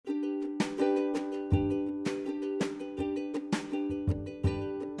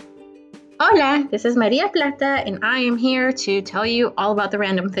Hola, this is Maria Plata, and I am here to tell you all about the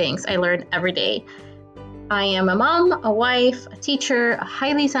random things I learn every day. I am a mom, a wife, a teacher, a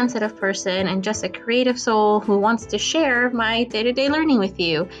highly sensitive person, and just a creative soul who wants to share my day-to-day learning with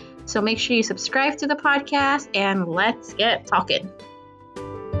you. So make sure you subscribe to the podcast and let's get talking.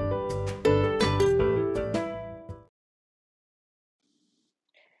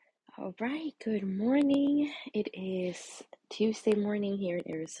 All right, good morning. It is Tuesday morning here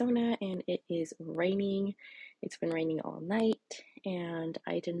in Arizona and it is raining. It's been raining all night, and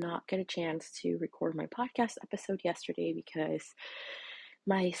I did not get a chance to record my podcast episode yesterday because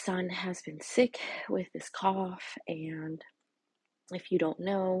my son has been sick with this cough. And if you don't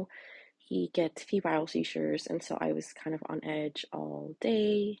know, he gets febrile seizures, and so I was kind of on edge all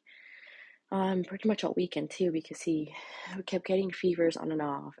day. Pretty much all weekend too, because he kept getting fevers on and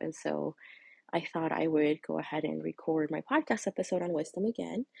off. And so I thought I would go ahead and record my podcast episode on wisdom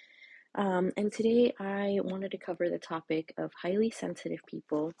again. And today I wanted to cover the topic of highly sensitive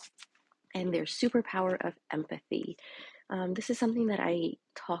people and their superpower of empathy. This is something that I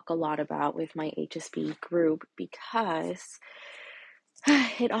talk a lot about with my HSP group because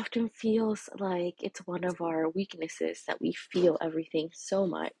it often feels like it's one of our weaknesses that we feel everything so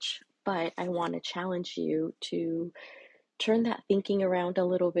much. But I want to challenge you to turn that thinking around a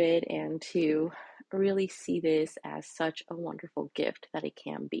little bit and to really see this as such a wonderful gift that it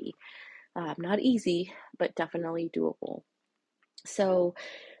can be. Not easy, but definitely doable. So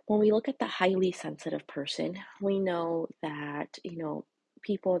when we look at the highly sensitive person, we know that,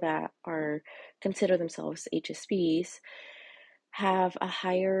 people that are consider themselves HSPs have a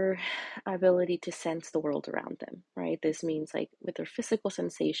higher ability to sense the world around them, right? This means like with their physical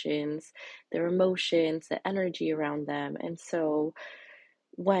sensations, their emotions, the energy around them. And so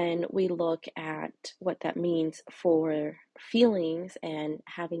when we look at what that means for feelings and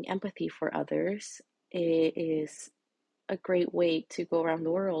having empathy for others, it is a great way to go around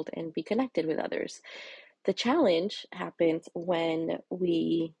the world and be connected with others. The challenge happens when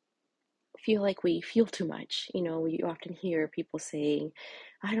we feel like we feel too much. We often hear people saying,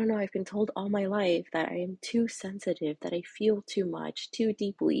 I don't know, I've been told all my life that I am too sensitive, that I feel too much, too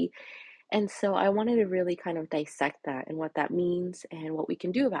deeply. And so I wanted to really kind of dissect that and what that means and what we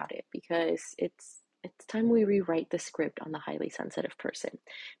can do about it, because it's time we rewrite the script on the highly sensitive person.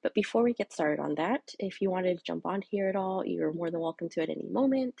 But before we get started on that, if you wanted to jump on here at all, you're more than welcome to at any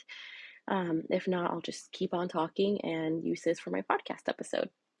moment. If not, I'll just keep on talking and use this for my podcast episode.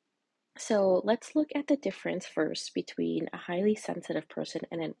 So let's look at the difference first between a highly sensitive person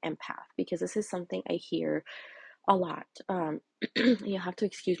and an empath, because this is something I hear a lot. You have to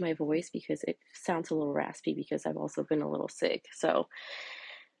excuse my voice because it sounds a little raspy because I've also been a little sick. So,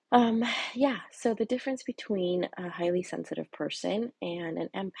 so the difference between a highly sensitive person and an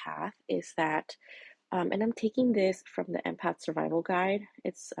empath is that, and I'm taking this from the Empath Survival Guide.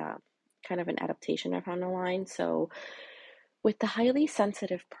 It's kind of an adaptation I found online. So, with the highly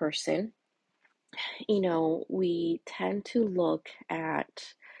sensitive person, we tend to look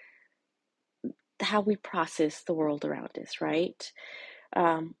at how we process the world around us, right?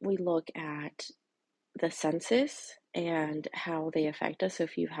 We look at the senses and how they affect us. So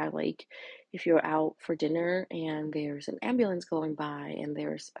if you're out for dinner and there's an ambulance going by and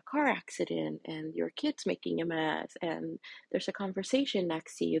there's a car accident and your kid's making a mess and there's a conversation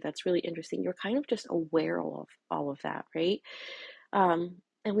next to you that's really interesting, you're kind of just aware of all of that, right?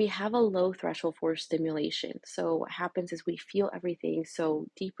 And we have a low threshold for stimulation. So what happens is we feel everything so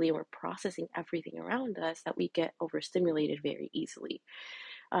deeply and we're processing everything around us that we get overstimulated very easily.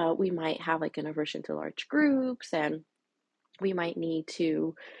 We might have like an aversion to large groups, and we might need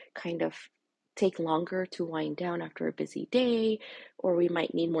to kind of take longer to wind down after a busy day, or we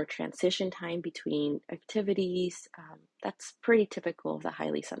might need more transition time between activities. That's pretty typical of the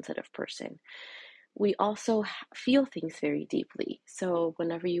highly sensitive person. We also feel things very deeply. So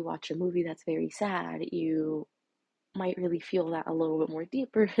whenever you watch a movie that's very sad, you might really feel that a little bit more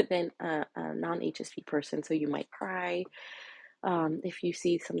deeper than a non-HSP person. So you might cry. If you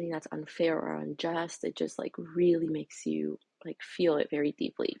see something that's unfair or unjust, it just like really makes you like feel it very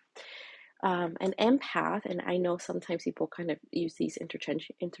deeply. An empath, and I know sometimes people kind of use these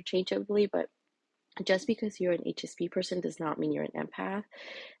interchangeably, but just because you're an HSP person does not mean you're an empath.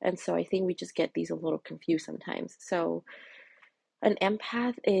 And so I think we just get these a little confused sometimes. So an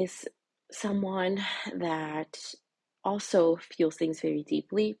empath is someone that also feels things very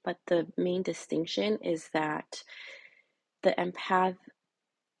deeply, but the main distinction is that the empath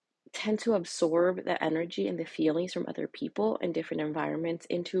tend to absorb the energy and the feelings from other people in different environments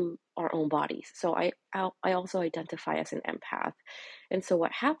into our own bodies. So I also identify as an empath. And so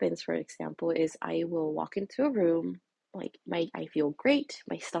what happens, for example, is I will walk into a room, like I feel great,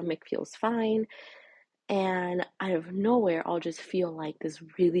 my stomach feels fine, and out of nowhere I'll just feel like this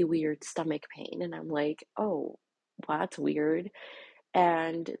really weird stomach pain, and I'm like, "Oh, well, that's weird."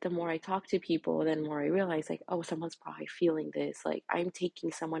 And the more I talk to people, then more I realize, like, oh, someone's probably feeling this. Like, I'm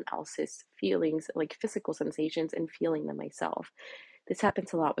taking someone else's feelings, like physical sensations, and feeling them myself. This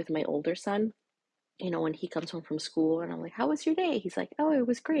happens a lot with my older son. When he comes home from school and I'm like, how was your day? He's like, oh, it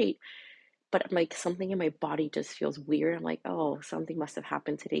was great. But I'm like, something in my body just feels weird. I'm like, oh, something must have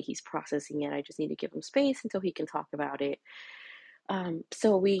happened today. He's processing it. I just need to give him space until he can talk about it.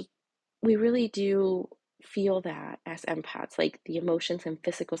 So we really do feel that as empaths, like the emotions and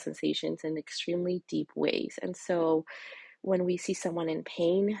physical sensations in extremely deep ways. And so when we see someone in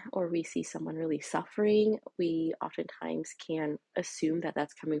pain or we see someone really suffering, we oftentimes can assume that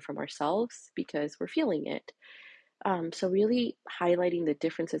that's coming from ourselves because we're feeling it. So really highlighting the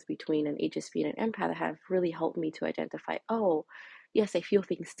differences between an HSP and an empath have really helped me to identify, oh, yes, I feel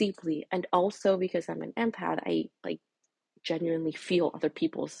things deeply. And also because I'm an empath, I like genuinely feel other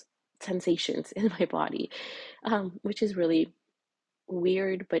people's sensations in my body, which is really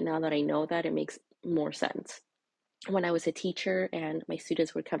weird. But now that I know that, it makes more sense. When I was a teacher and my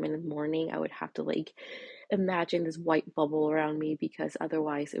students would come in the morning, I would have to like imagine this white bubble around me because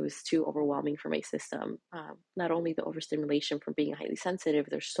otherwise it was too overwhelming for my system. Not only the overstimulation from being highly sensitive,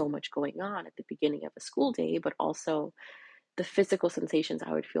 there's so much going on at the beginning of a school day, but also the physical sensations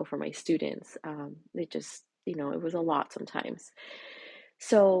I would feel for my students. It just, it was a lot sometimes.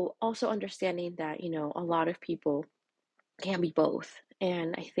 So also understanding that, a lot of people can be both.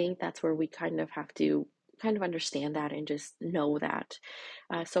 And I think that's where we kind of have to kind of understand that and just know that.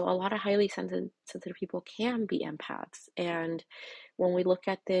 So a lot of highly sensitive people can be empaths. And when we look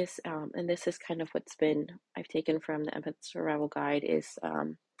at this, and this is kind of I've taken from the Empath Survival Guide is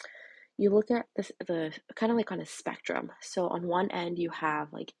you look at this the kind of like on a spectrum. So on one end you have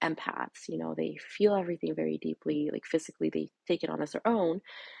like empaths, they feel everything very deeply, like physically they take it on as their own.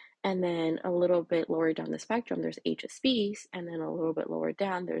 And then a little bit lower down the spectrum, there's HSPs, and then a little bit lower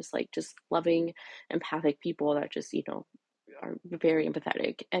down, there's like just loving, empathic people that just, are very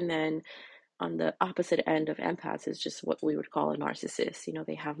empathetic. And then on the opposite end of empaths is just what we would call a narcissist.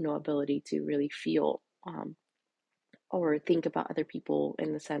 They have no ability to really feel or think about other people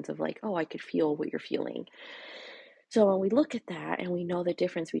in the sense of like, oh, I could feel what you're feeling. So when we look at that and we know the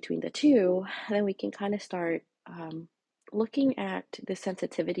difference between the two, then we can kind of start looking at the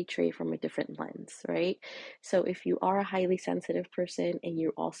sensitivity trait from a different lens, right? So if you are a highly sensitive person and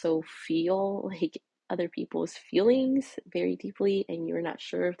you also feel like other people's feelings very deeply and you're not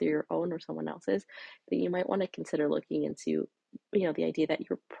sure if they're your own or someone else's, then you might want to consider looking into, the idea that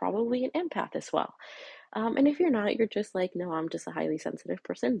you're probably an empath as well. And if you're not, you're just like, no, I'm just a highly sensitive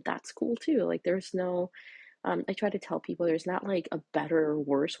person. That's cool too. Like there's no I try to tell people there's not like a better or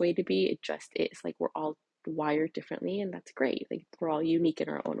worse way to be. It just is. Like we're all wired differently, and that's great. Like we're all unique in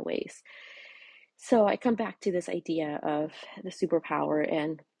our own ways. So I come back to this idea of the superpower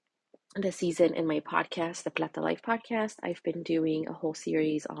and the season in my podcast, the Plata Life podcast. I've been doing a whole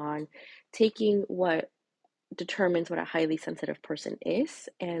series on taking what determines what a highly sensitive person is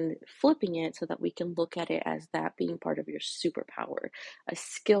and flipping it so that we can look at it as that being part of your superpower, a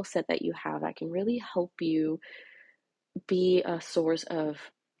skill set that you have that can really help you be a source of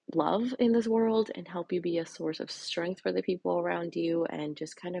love in this world and help you be a source of strength for the people around you, and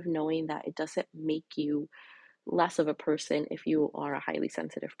just kind of knowing that it doesn't make you less of a person if you are a highly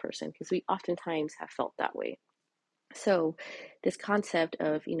sensitive person, because we oftentimes have felt that way. So this concept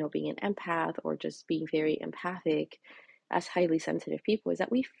of, being an empath or just being very empathic as highly sensitive people is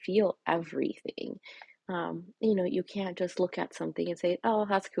that we feel everything. You can't just look at something and say, oh,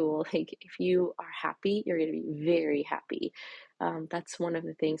 that's cool. Like if you are happy, you're going to be very happy. That's one of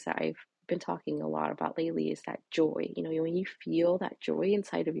the things that I've been talking a lot about lately is that joy. When you feel that joy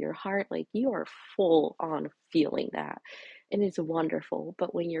inside of your heart, like you are full on feeling that. And it's wonderful.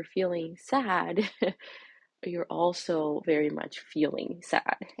 But when you're feeling sad, you're also very much feeling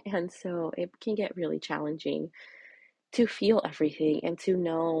sad. And so it can get really challenging to feel everything and to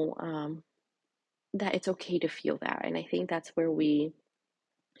know that it's okay to feel that. And I think that's where we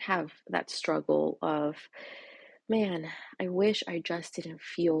have that struggle of, man, I wish I just didn't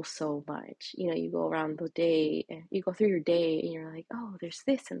feel so much. You go around the day, and you go through your day and you're like, oh, there's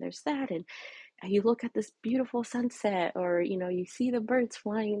this and there's that. And you look at this beautiful sunset, or you see the birds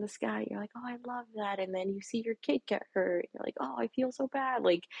flying in the sky, you're like, oh, I love that. And then you see your kid get hurt, you're like, oh, I feel so bad.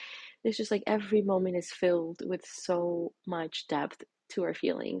 Like, it's just like every moment is filled with so much depth to our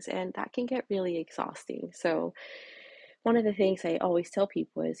feelings, and that can get really exhausting. So one of the things I always tell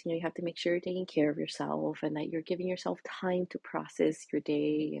people is, you have to make sure you're taking care of yourself, and that you're giving yourself time to process your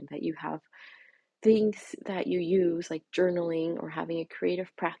day, and that you have things that you use, like journaling or having a creative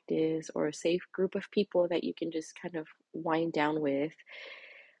practice or a safe group of people that you can just kind of wind down with,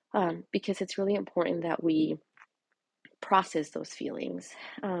 because it's really important that we process those feelings.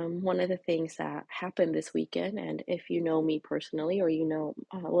 One of the things that happened this weekend, and if you know me personally, or a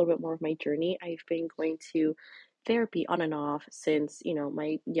little bit more of my journey, I've been going to therapy on and off since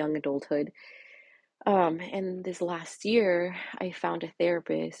my young adulthood. And this last year, I found a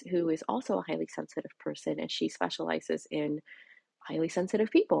therapist who is also a highly sensitive person, and she specializes in highly sensitive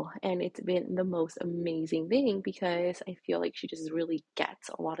people. And it's been the most amazing thing, because I feel like she just really gets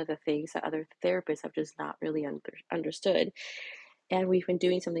a lot of the things that other therapists have just not really understood. And we've been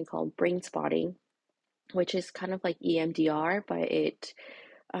doing something called brain spotting, which is kind of like EMDR, but it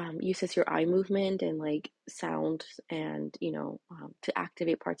uses your eye movement and like sound, and to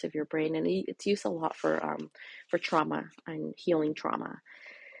activate parts of your brain. And it's used a lot for trauma and healing trauma.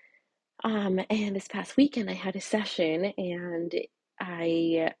 And this past weekend, I had a session, and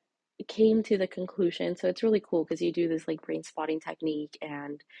I came to the conclusion. So it's really cool, because you do this like brain spotting technique,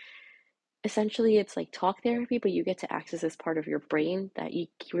 and essentially it's like talk therapy, but you get to access this part of your brain that you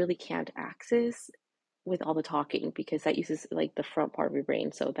really can't access with all the talking, because that uses like the front part of your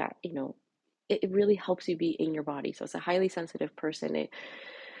brain, so that it really helps you be in your body. So as a highly sensitive person, it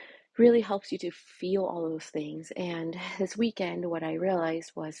really helps you to feel all those things. And this weekend, what I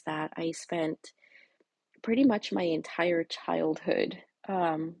realized was that I spent pretty much my entire childhood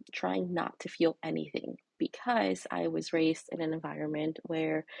trying not to feel anything, because I was raised in an environment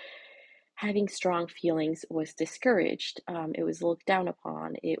where having strong feelings was discouraged. It was looked down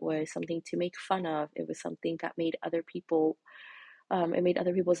upon. It was something to make fun of. It was something that made other people, it made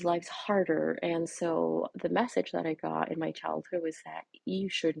other people's lives harder. And so the message that I got in my childhood was that you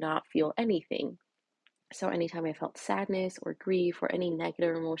should not feel anything. So anytime I felt sadness or grief or any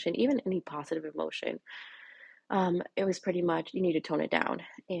negative emotion, even any positive emotion, it was pretty much you need to tone it down.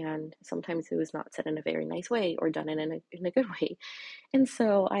 And sometimes it was not said in a very nice way, or done in a good way. And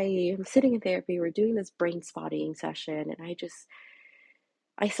so I am sitting in therapy, we're doing this brain spotting session, and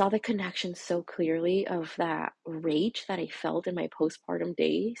I saw the connection so clearly of that rage that I felt in my postpartum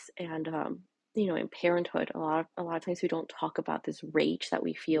days. And in parenthood, a lot of times we don't talk about this rage that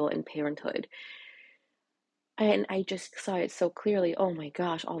we feel in parenthood. And I just saw it so clearly. Oh my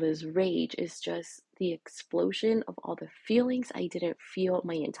gosh, all this rage is just the explosion of all the feelings I didn't feel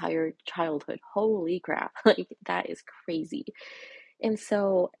my entire childhood. Holy crap. Like, that is crazy. And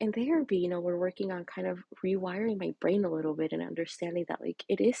so in therapy, we're working on kind of rewiring my brain a little bit, and understanding that like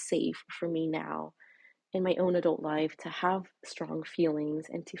it is safe for me now in my own adult life to have strong feelings,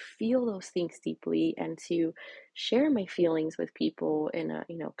 and to feel those things deeply, and to share my feelings with people in a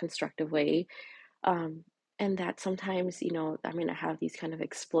constructive way. um, and that sometimes, I'm going to have these kind of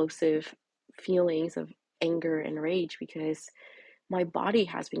explosive feelings of anger and rage, because my body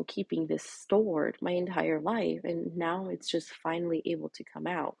has been keeping this stored my entire life, and now it's just finally able to come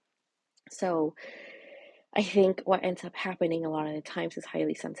out. So I think what ends up happening a lot of the times as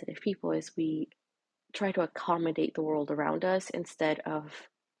highly sensitive people is we try to accommodate the world around us, instead of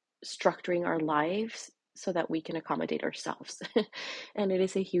structuring our lives so that we can accommodate ourselves. And it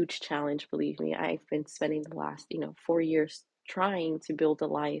is a huge challenge, believe me. I've been spending the last, 4 years trying to build a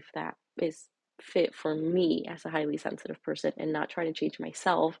life that is fit for me as a highly sensitive person, and not trying to change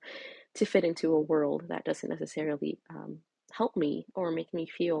myself to fit into a world that doesn't necessarily help me or make me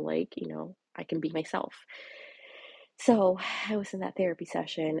feel like, I can be myself. So I was in that therapy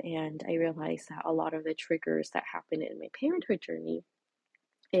session, and I realized that a lot of the triggers that happened in my parenthood journey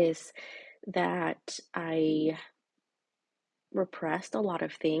is that I repressed a lot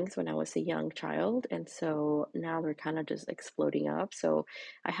of things when I was a young child. And so now they're kind of just exploding up. So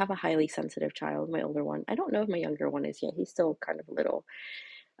I have a highly sensitive child, my older one. I don't know if my younger one is yet. He's still kind of little.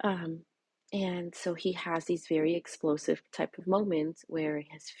 Um, and so he has these very explosive type of moments where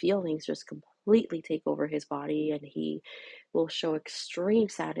his feelings just completely take over his body, and he will show extreme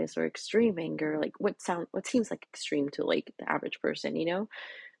sadness or extreme anger, like what seems like extreme to like the average person.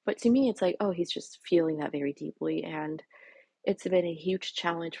 But to me, it's like, oh, he's just feeling that very deeply. And it's been a huge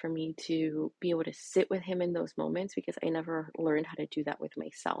challenge for me to be able to sit with him in those moments, because I never learned how to do that with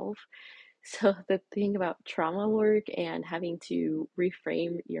myself. So the thing about trauma work and having to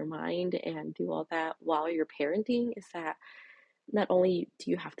reframe your mind and do all that while you're parenting is that not only do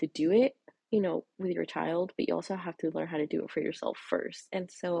you have to do it, with your child, but you also have to learn how to do it for yourself first. And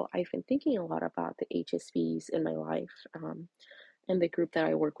so I've been thinking a lot about the HSPs in my life, and the group that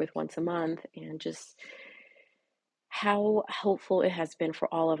I work with once a month, and just how helpful it has been for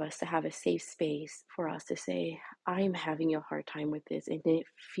all of us to have a safe space for us to say, I'm having a hard time with this, and it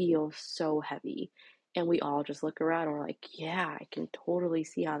feels so heavy. And we all just look around and we're like, yeah, I can totally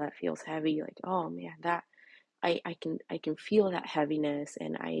see how that feels heavy. Like, oh man, that I can feel that heaviness,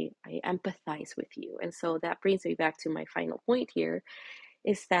 and I empathize with you. And so that brings me back to my final point here,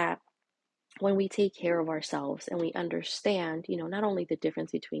 is that when we take care of ourselves and we understand, not only the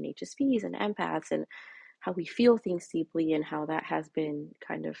difference between HSPs and empaths and how we feel things deeply, and how that has been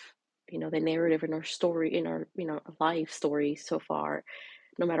kind of, the narrative in our story, in our, life story so far,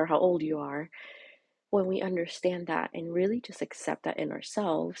 no matter how old you are, when we understand that and really just accept that in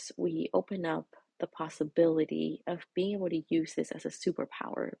ourselves, we open up the possibility of being able to use this as a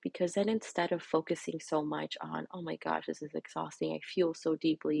superpower. Because then instead of focusing so much on, oh my gosh, this is exhausting, I feel so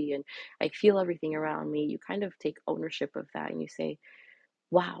deeply and I feel everything around me, you kind of take ownership of that and you say,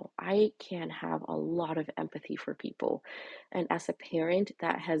 wow, I can have a lot of empathy for people. And as a parent,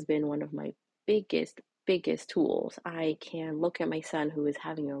 that has been one of my biggest tools. I can look at my son who is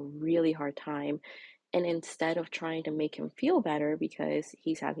having a really hard time, and instead of trying to make him feel better because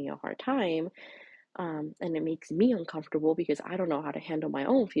he's having a hard time, and it makes me uncomfortable because I don't know how to handle my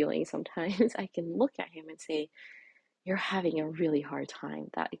own feelings sometimes, I can look at him and say, you're having a really hard time.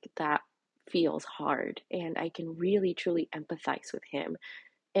 That feels hard. And I can really truly empathize with him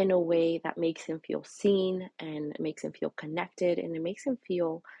in a way that makes him feel seen, and it makes him feel connected, and it makes him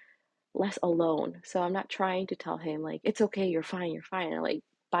feel less alone. So I'm not trying to tell him like, it's okay, you're fine. And like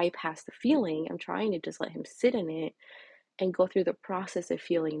bypass the feeling. I'm trying to just let him sit in it and go through the process of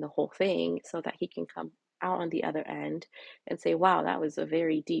feeling the whole thing so that he can come out on the other end and say, wow, that was a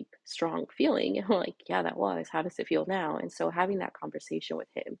very deep, strong feeling. And I'm like, yeah, that was. How does it feel now? And so having that conversation with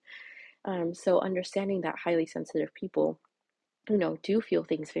him. So understanding that highly sensitive people, do feel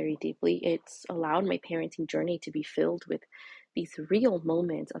things very deeply. It's allowed my parenting journey to be filled with these real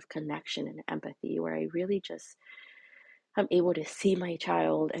moments of connection and empathy where I really just am able to see my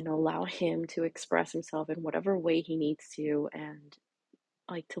child and allow him to express himself in whatever way he needs to, and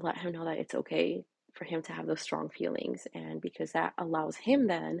like to let him know that it's okay for him to have those strong feelings, and because that allows him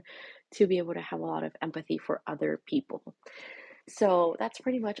then to be able to have a lot of empathy for other people. So that's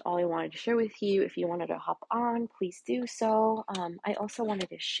pretty much all I wanted to share with you. If you wanted to hop on, please do so. I also wanted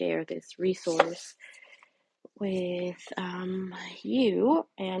to share this resource with you.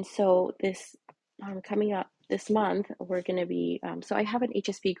 And so this coming up this month, we're going to be, so I have an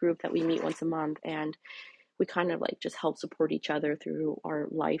HSP group that we meet once a month, and we kind of like just help support each other through our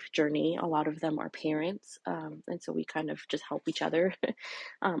life journey. A lot of them are parents, and so we kind of just help each other.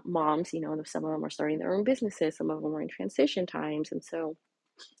 Moms, some of them are starting their own businesses, some of them are in transition times, and so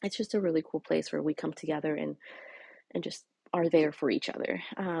it's just a really cool place where we come together and just are there for each other.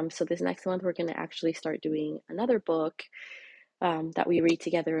 So this next month we're going to actually start doing another book that we read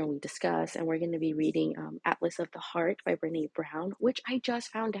together and we discuss. And we're going to be reading Atlas of the Heart by Brene Brown, which I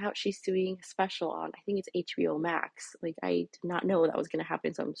just found out she's doing a special on. I think it's HBO Max. Like, I did not know that was going to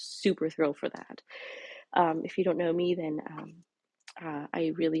happen, so I'm super thrilled for that. If you don't know me, then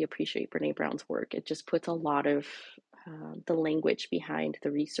I really appreciate Brene Brown's work. It just puts a lot of the language behind the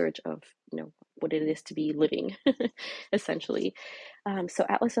research of, what it is to be living, essentially. So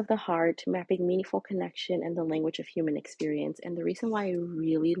Atlas of the Heart, Mapping Meaningful Connection and the Language of Human Experience. And the reason why I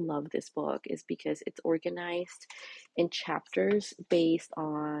really love this book is because it's organized in chapters based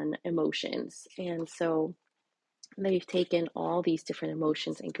on emotions. And so they've taken all these different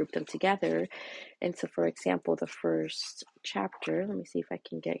emotions and grouped them together. And so, for example, the first chapter, let me see if I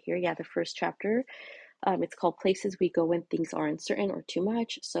can get here. Yeah, the first chapter, it's called Places We Go When Things Are Uncertain or Too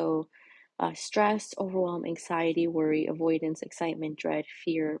Much. So, stress, overwhelm, anxiety, worry, avoidance, excitement, dread,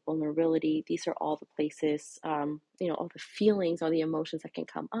 fear, vulnerability. These are all the places, all the feelings, all the emotions that can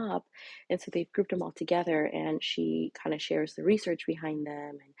come up. And so they've grouped them all together, and she kind of shares the research behind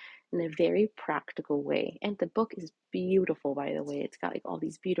them and in a very practical way. And the book is beautiful, by the way. It's got like all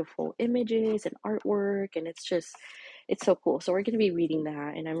these beautiful images and artwork, and it's so cool. So we're going to be reading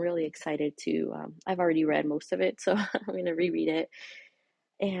that, and I'm really excited to, I've already read most of it, so I'm going to reread it.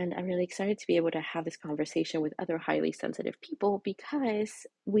 And I'm really excited to be able to have this conversation with other highly sensitive people, because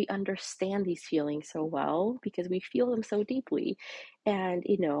we understand these feelings so well, because we feel them so deeply. And,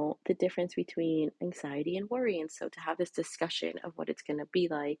 the difference between anxiety and worry. And so to have this discussion of what it's going to be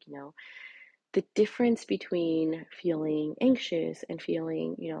like, the difference between feeling anxious and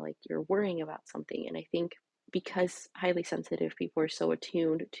feeling, like you're worrying about something. And I think because highly sensitive people are so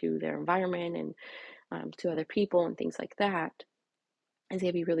attuned to their environment and to other people and things like that, it's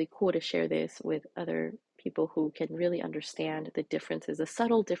going to be really cool to share this with other people who can really understand the differences, the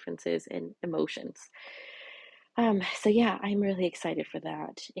subtle differences in emotions. So yeah, I'm really excited for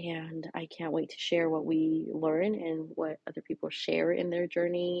that, and I can't wait to share what we learn and what other people share in their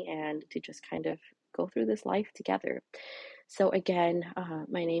journey, and to just kind of go through this life together. So again,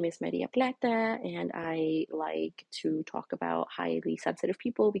 my name is Maria Plata, and I like to talk about highly sensitive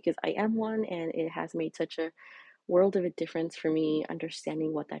people because I am one, and it has made such a world of a difference for me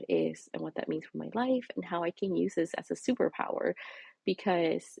understanding what that is and what that means for my life and how I can use this as a superpower,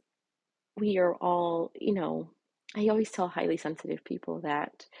 because we are all, I always tell highly sensitive people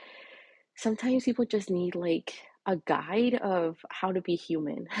that sometimes people just need like a guide of how to be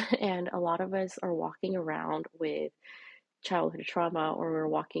human. And a lot of us are walking around with childhood trauma, or we're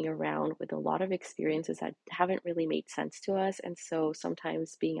walking around with a lot of experiences that haven't really made sense to us. And so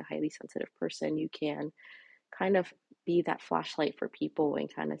sometimes being a highly sensitive person, you can kind of be that flashlight for people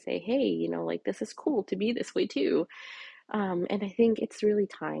and kind of say, hey, like this is cool to be this way too. And I think it's really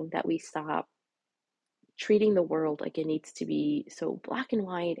time that we stop treating the world like it needs to be so black and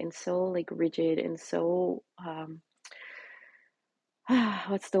white and so like rigid and so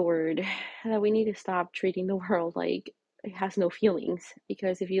what's the word, that we need to stop treating the world like it has no feelings.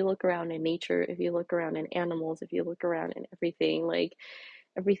 Because if you look around in nature, if you look around in animals, if you look around in everything, like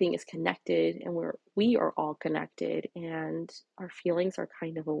everything is connected, and we are all connected, and our feelings are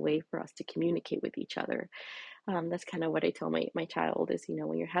kind of a way for us to communicate with each other. That's kind of what I tell my child is,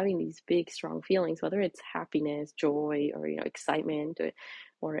 when you're having these big, strong feelings, whether it's happiness, joy, or, excitement,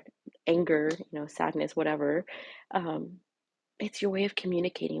 or anger, sadness, whatever, it's your way of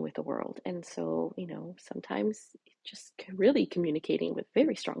communicating with the world. And so, sometimes just really communicating with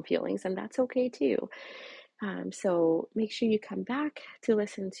very strong feelings, and that's okay too. So make sure you come back to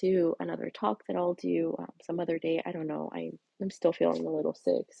listen to another talk that I'll do some other day. I don't know. I'm still feeling a little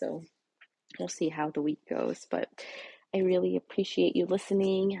sick, so we'll see how the week goes. But I really appreciate you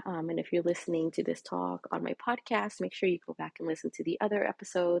listening. And if you're listening to this talk on my podcast, make sure you go back and listen to the other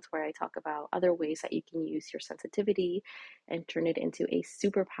episodes where I talk about other ways that you can use your sensitivity and turn it into a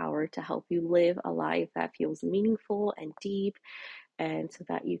superpower to help you live a life that feels meaningful and deep, and so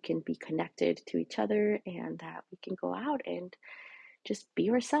that you can be connected to each other and that we can go out and just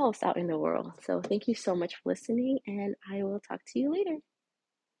be ourselves out in the world. So thank you so much for listening, and I will talk to you later.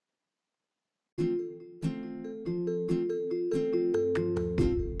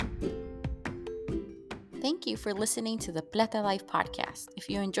 Thank you for listening to the Plata Life podcast. If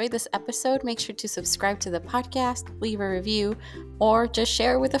you enjoyed this episode, make sure to subscribe to the podcast, leave a review, or just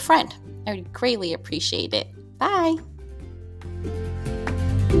share it with a friend. I would greatly appreciate it. Bye!